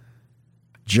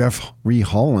 Jeffrey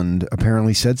Holland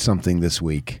apparently said something this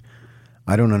week.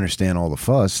 I don't understand all the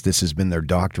fuss. This has been their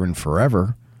doctrine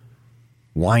forever.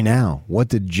 Why now? What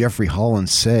did Jeffrey Holland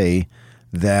say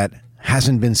that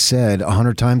hasn't been said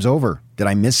 100 times over? Did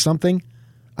I miss something?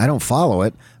 I don't follow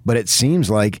it, but it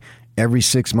seems like every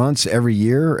 6 months, every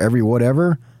year, every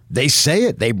whatever, they say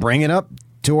it. They bring it up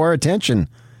to our attention,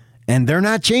 and they're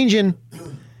not changing.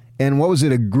 And what was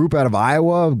it? A group out of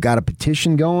Iowa got a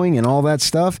petition going and all that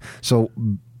stuff. So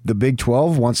the Big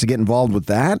 12 wants to get involved with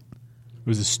that. It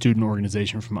was a student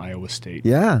organization from Iowa State.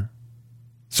 Yeah.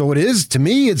 So it is, to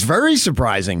me, it's very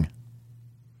surprising.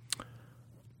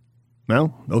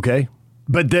 Well, okay.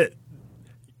 But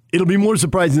it'll be more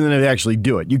surprising than they actually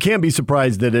do it. You can't be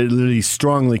surprised that he's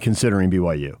strongly considering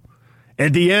BYU.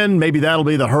 At the end, maybe that'll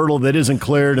be the hurdle that isn't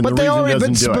cleared and the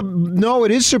reason doesn't do it. No, it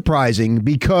is surprising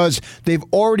because they've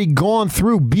already gone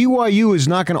through. BYU is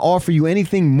not going to offer you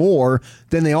anything more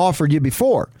than they offered you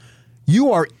before.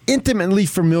 You are intimately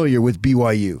familiar with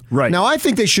BYU. Right. Now, I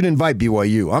think they should invite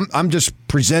BYU. I'm just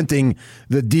presenting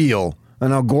the deal. I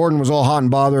know Gordon was all hot and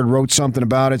bothered, wrote something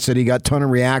about it, said he got a ton of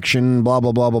reaction, blah,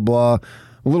 blah, blah, blah, blah.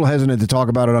 A little hesitant to talk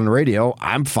about it on the radio.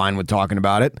 I'm fine with talking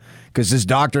about it because this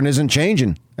doctrine isn't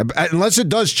changing. Unless it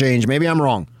does change. Maybe I'm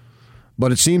wrong.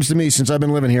 But it seems to me, since I've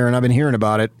been living here and I've been hearing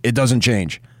about it, it doesn't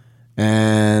change.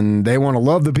 And they want to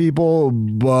love the people,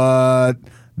 but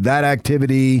that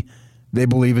activity they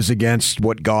believe is against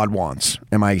what God wants.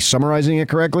 Am I summarizing it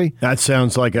correctly? That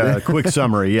sounds like a quick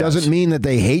summary, yes. Doesn't mean that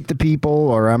they hate the people,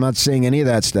 or I'm not saying any of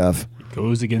that stuff. It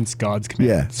goes against God's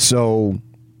commandments. Yeah, so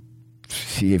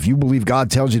see, if you believe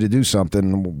God tells you to do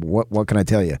something, what can I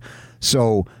tell you?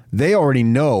 So they already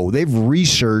know. They've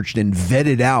researched and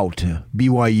vetted out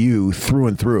BYU through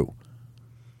and through.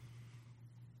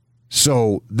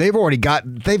 So they've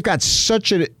got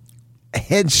such a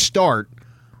head start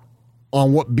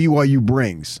on what BYU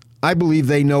brings. I believe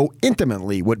they know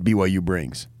intimately what BYU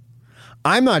brings.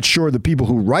 I'm not sure the people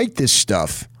who write this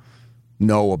stuff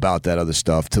know about that other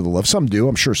stuff to the left. Some do.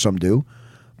 I'm sure some do.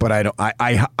 But I don't.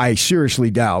 I seriously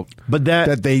doubt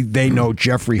that they know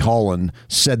Jeffrey Holland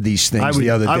said these things the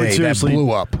other day that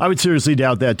blew up. I would seriously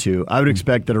doubt that, too. I would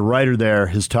expect that a writer there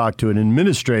has talked to an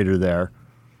administrator there.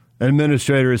 An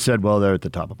administrator has said, well, they're at the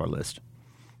top of our list.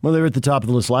 Well, they were at the top of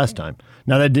the list last time.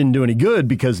 Now, that didn't do any good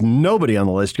because nobody on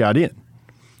the list got in.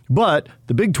 But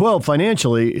the Big 12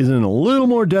 financially is in a little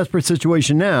more desperate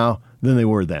situation now than they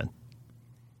were then.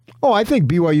 Oh, I think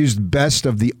BYU's best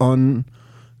of the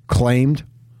unclaimed.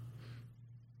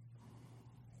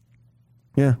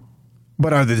 Yeah.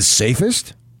 But are they the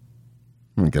safest?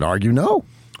 I could argue no.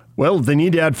 Well, if they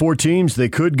need to add 4 teams, they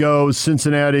could go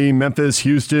Cincinnati, Memphis,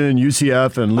 Houston,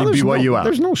 UCF, and leave BYU out.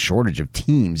 There's no shortage of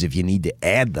teams if you need to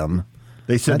add them.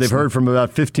 They said they've heard from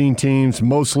about 15 teams,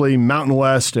 mostly Mountain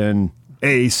West and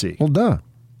AAC. Well, duh.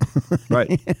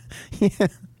 Right. Yeah.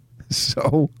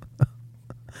 So.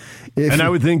 And I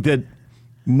would think that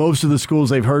most of the schools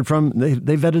they've heard from, they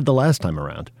vetted the last time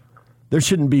around. There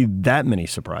shouldn't be that many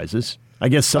surprises. I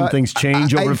guess some things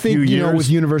change over a few years. You know, with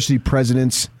university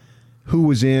presidents, who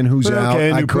was in, who's out.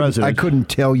 I couldn't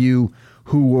tell you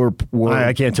who were.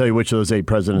 I can't tell you which of those 8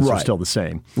 presidents are still the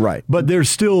same. Right. But there's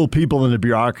still people in the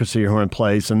bureaucracy who are in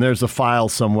place, and there's a file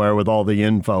somewhere with all the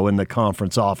info in the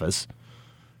conference office.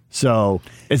 So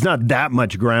it's not that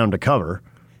much ground to cover.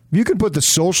 You can put the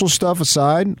social stuff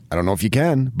aside. I don't know if you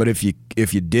can, but if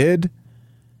you did,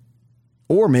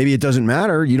 or maybe it doesn't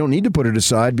matter, you don't need to put it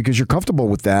aside because you're comfortable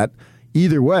with that.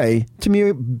 Either way, to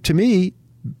me,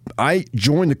 I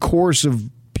join the chorus of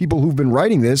people who've been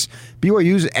writing this.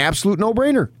 BYU's an absolute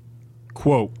no-brainer.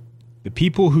 Quote, the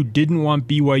people who didn't want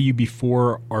BYU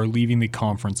before are leaving the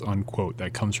conference, unquote.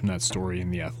 That comes from that story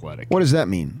in The Athletic. What does that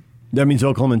mean? That means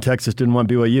Oklahoma and Texas didn't want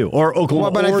BYU. Or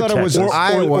Oklahoma but I thought it was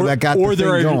Iowa that got the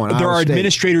thing going. There are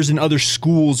administrators in other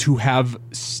schools who have...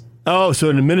 Oh, so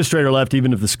an administrator left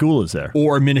even if the school is there.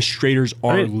 Or administrators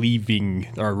are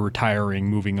leaving, are retiring,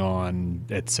 moving on,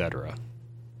 etc.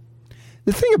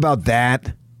 The thing about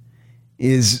that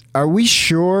is, are we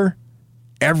sure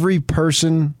every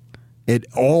person at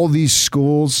all these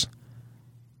schools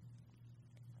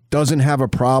doesn't have a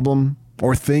problem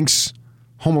or thinks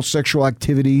homosexual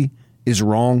activity is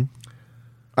wrong?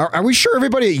 Are we sure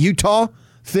everybody at Utah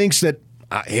thinks that,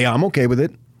 hey, I'm okay with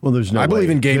it? Well, there's no way. I believe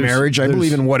in gay marriage. I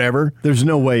believe in whatever. There's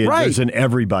no way there's in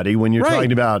everybody when you're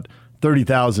talking about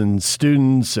 30,000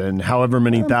 students and however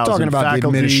many thousand I'm talking about faculty, the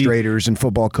administrators and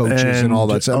football coaches and all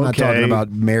that stuff. I'm not talking about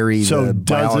Mary, the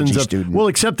biology student. Well,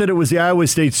 except that it was the Iowa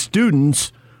State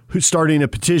students who's starting a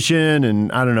petition,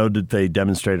 and I don't know, did they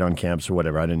demonstrate on campus or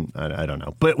whatever? I don't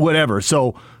know. But whatever.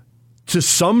 So to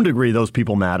some degree, those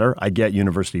people matter. I get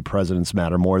university presidents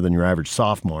matter more than your average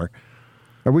sophomore.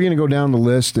 Are we going to go down the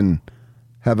list and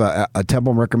have a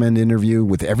Temple Recommend interview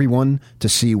with everyone to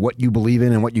see what you believe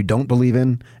in and what you don't believe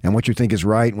in and what you think is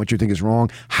right and what you think is wrong?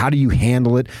 How do you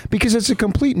handle it? Because it's a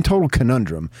complete and total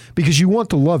conundrum. Because you want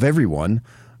to love everyone,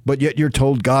 but yet you're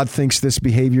told God thinks this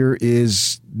behavior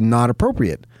is not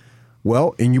appropriate.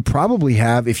 Well, and you probably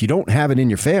have, if you don't have it in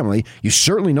your family, you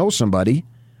certainly know somebody,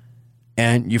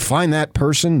 and you find that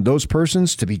person, those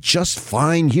persons, to be just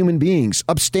fine human beings,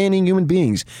 upstanding human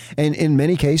beings. And in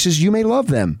many cases, you may love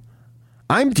them.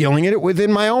 I'm dealing it within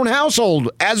my own household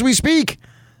as we speak.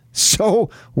 So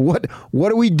what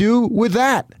do we do with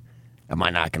that? Am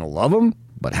I not going to love them?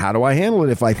 But how do I handle it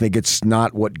if I think it's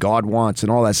not what God wants and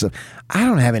all that stuff? I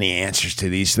don't have any answers to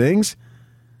these things.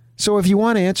 So if you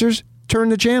want answers, turn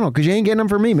the channel because you ain't getting them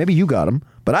from me. Maybe you got them,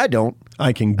 but I don't.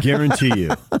 I can guarantee you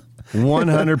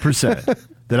 100%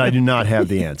 that I do not have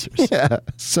the answers. Yeah.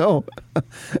 So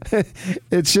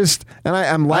it's just, and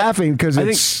I'm laughing because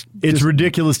it's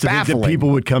ridiculous to think that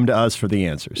people would come to us for the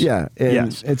answers. Yeah.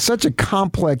 And it's such a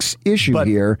complex issue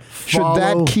here. Should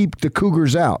that keep the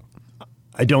Cougars out?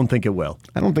 I don't think it will.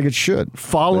 I don't think it should.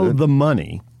 Follow the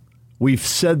money. We've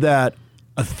said that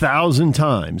 1,000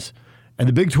 times. And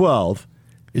the Big 12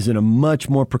 is in a much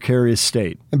more precarious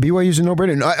state. And BYU's a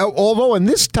no-brainer. Although in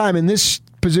this time, in this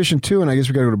position too, and I guess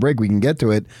we got to go to break, we can get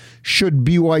to it, should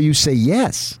BYU say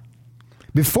yes?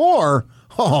 Before,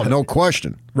 no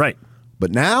question. Right.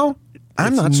 But now,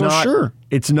 I'm not so sure.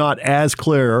 It's not as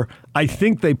clear. I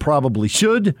think they probably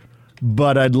should,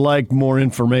 but I'd like more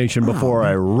information before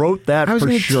I wrote that for sure.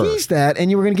 I was going to tease that,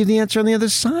 and you were going to give the answer on the other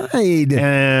side.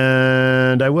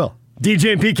 And I will.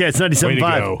 DJ and PK, it's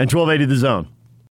 97.5 and 1280 The Zone.